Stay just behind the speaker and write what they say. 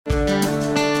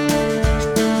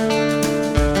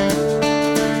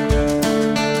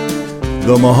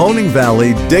the Mahoning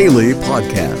Valley Daily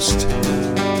Podcast.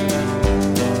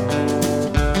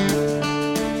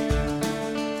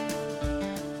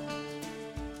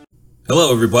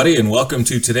 Hello, everybody, and welcome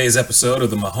to today's episode of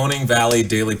the Mahoning Valley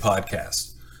Daily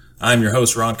Podcast. I'm your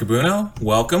host, Ron Cabuno.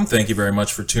 Welcome. Thank you very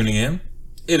much for tuning in.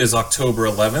 It is October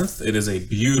 11th. It is a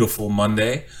beautiful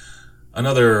Monday.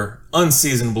 Another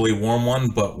unseasonably warm one,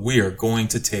 but we are going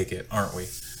to take it, aren't we?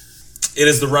 It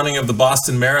is the running of the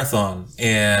Boston Marathon,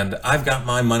 and I've got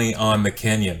my money on the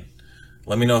Kenyan.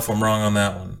 Let me know if I'm wrong on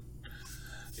that one.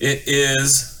 It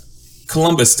is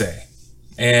Columbus Day,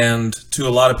 and to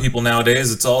a lot of people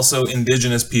nowadays, it's also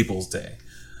Indigenous Peoples Day.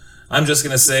 I'm just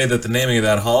going to say that the naming of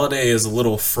that holiday is a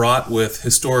little fraught with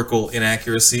historical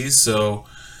inaccuracies, so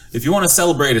if you want to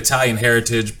celebrate Italian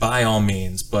heritage, by all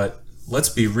means, but let's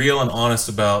be real and honest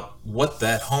about what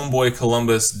that homeboy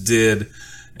Columbus did,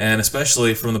 and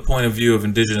especially from the point of view of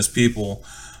Indigenous people,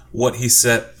 what he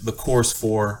set the course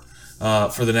for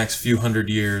the next few hundred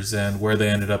years and where they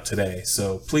ended up today.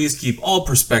 So please keep all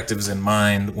perspectives in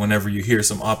mind whenever you hear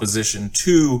some opposition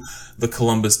to the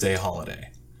Columbus Day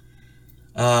holiday.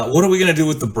 What are we going to do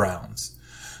with the Browns?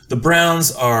 The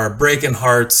Browns are breaking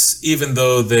hearts, even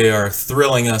though they are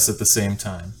thrilling us at the same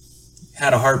time.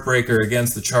 Had a heartbreaker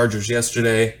against the Chargers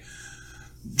yesterday,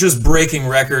 just breaking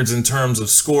records in terms of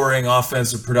scoring,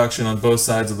 offensive production on both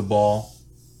sides of the ball.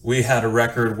 We had a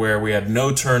record where we had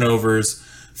no turnovers,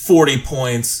 40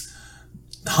 points,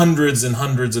 hundreds and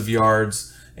hundreds of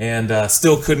yards, and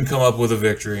still couldn't come up with a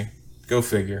victory. Go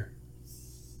figure.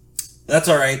 That's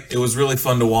all right. It was really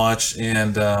fun to watch,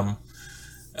 and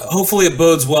hopefully it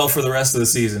bodes well for the rest of the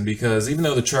season, because even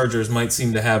though the Chargers might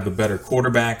seem to have the better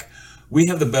quarterback, we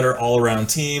have the better all-around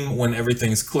team when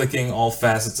everything's clicking, all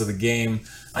facets of the game.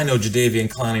 I know Jadeveon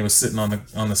Clowney was sitting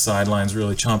on the sidelines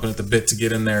really chomping at the bit to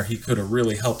get in there. He could have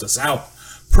really helped us out.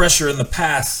 Pressure in the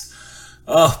pass.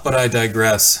 But I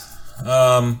digress.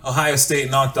 Ohio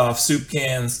State knocked off soup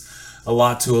cans, a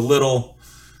lot to a little.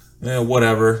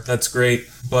 Whatever, that's great.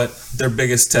 But their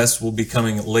biggest test will be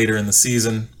coming later in the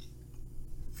season.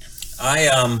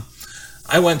 I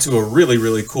went to a really,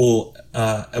 really cool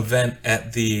event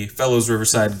at the Fellows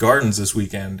Riverside Gardens this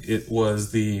weekend. It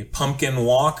was the Pumpkin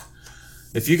Walk.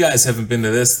 If you guys haven't been to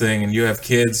this thing and you have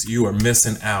kids, you are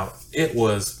missing out. It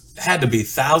had to be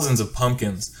thousands of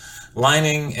pumpkins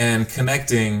lining and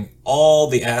connecting all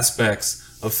the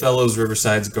aspects of Fellows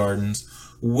Riverside's gardens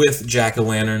with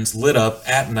jack-o'-lanterns lit up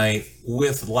at night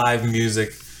with live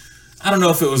music. I don't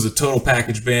know if it was a total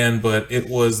package band, but it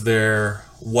was their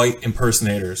white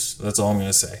impersonators. That's all I'm going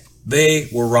to say. They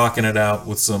were rocking it out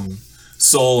with some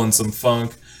soul and some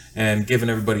funk and giving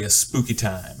everybody a spooky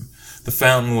time. The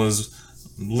fountain was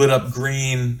lit up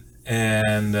green,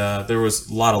 and there was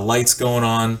a lot of lights going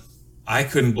on. I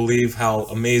couldn't believe how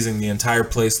amazing the entire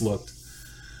place looked.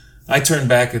 I turned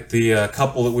back at the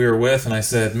couple that we were with, and I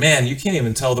said, "Man, you can't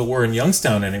even tell that we're in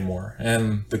Youngstown anymore."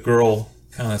 And the girl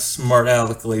kind of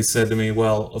smart-aleckly said to me,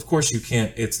 "Well, of course you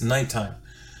can't. It's nighttime."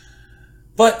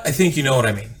 But I think you know what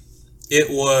I mean.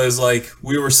 It was like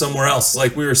we were somewhere else,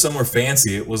 like we were somewhere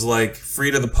fancy. It was like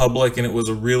free to the public, and it was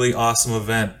a really awesome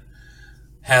event.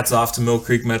 Hats off to Mill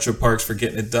Creek Metro Parks for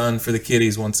getting it done for the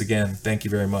kiddies once again. Thank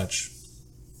you very much.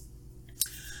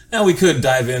 Now we could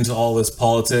dive into all this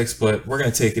politics, but we're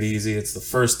going to take it easy. It's the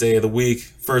first day of the week,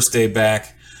 first day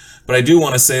back. But I do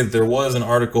want to say that there was an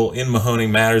article in Mahoning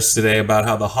Matters today about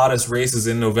how the hottest races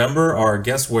in November are,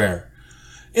 guess where?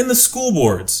 In the school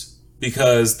boards,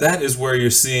 because that is where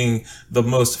you're seeing the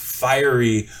most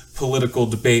fiery political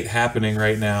debate happening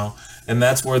right now. And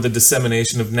that's where the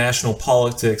dissemination of national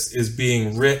politics is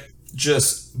being writ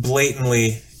just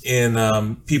blatantly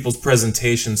in people's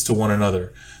presentations to one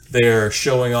another. They're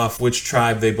showing off which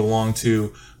tribe they belong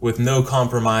to with no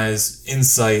compromise,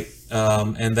 insight,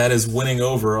 and that is winning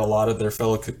over a lot of their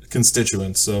fellow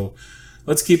constituents. So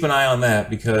let's keep an eye on that,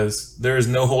 because there is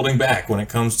no holding back when it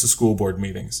comes to school board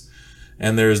meetings.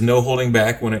 And there is no holding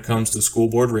back when it comes to school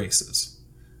board races.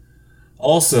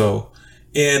 Also,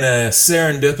 in a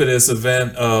serendipitous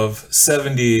event of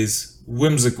 70s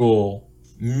whimsical,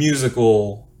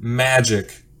 musical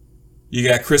magic, you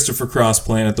got Christopher Cross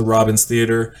playing at the Robbins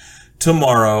Theater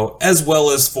tomorrow, as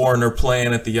well as Foreigner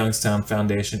playing at the Youngstown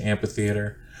Foundation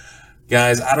Amphitheater.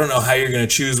 Guys, I don't know how you're going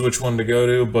to choose which one to go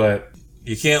to, but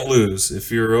you can't lose.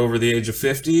 If you're over the age of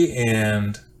 50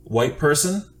 and white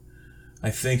person, I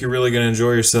think you're really going to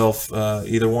enjoy yourself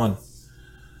either one.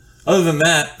 Other than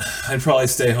that, I'd probably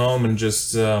stay home and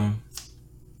just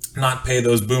not pay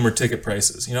those boomer ticket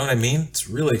prices. You know what I mean? It's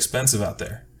really expensive out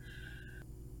there.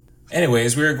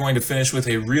 Anyways, we are going to finish with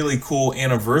a really cool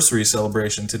anniversary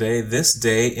celebration today. This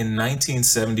day in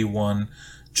 1971,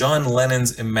 John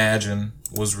Lennon's Imagine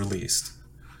was released.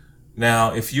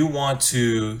 Now, if you want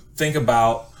to think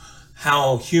about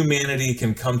how humanity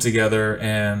can come together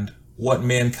and what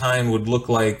mankind would look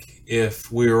like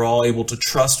if we were all able to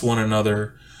trust one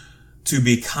another, to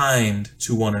be kind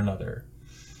to one another.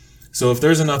 So if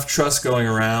there's enough trust going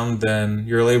around, then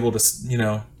you're able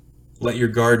to, let your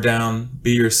guard down,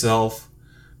 be yourself,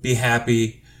 be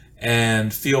happy,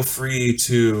 and feel free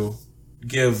to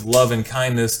give love and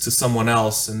kindness to someone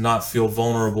else and not feel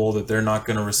vulnerable that they're not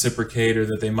going to reciprocate or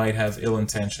that they might have ill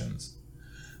intentions.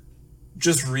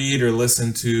 Just read or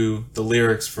listen to the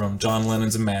lyrics from John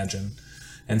Lennon's Imagine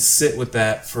and sit with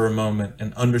that for a moment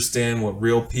and understand what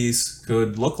real peace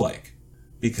could look like.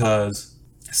 Because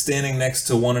standing next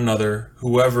to one another,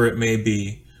 whoever it may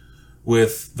be,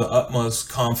 with the utmost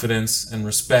confidence and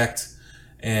respect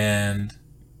and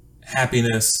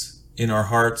happiness in our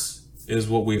hearts is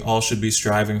what we all should be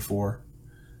striving for.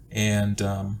 And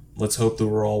let's hope that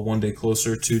we're all one day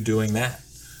closer to doing that.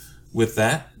 With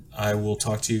that, I will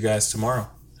talk to you guys tomorrow.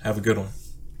 Have a good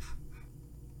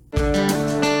one.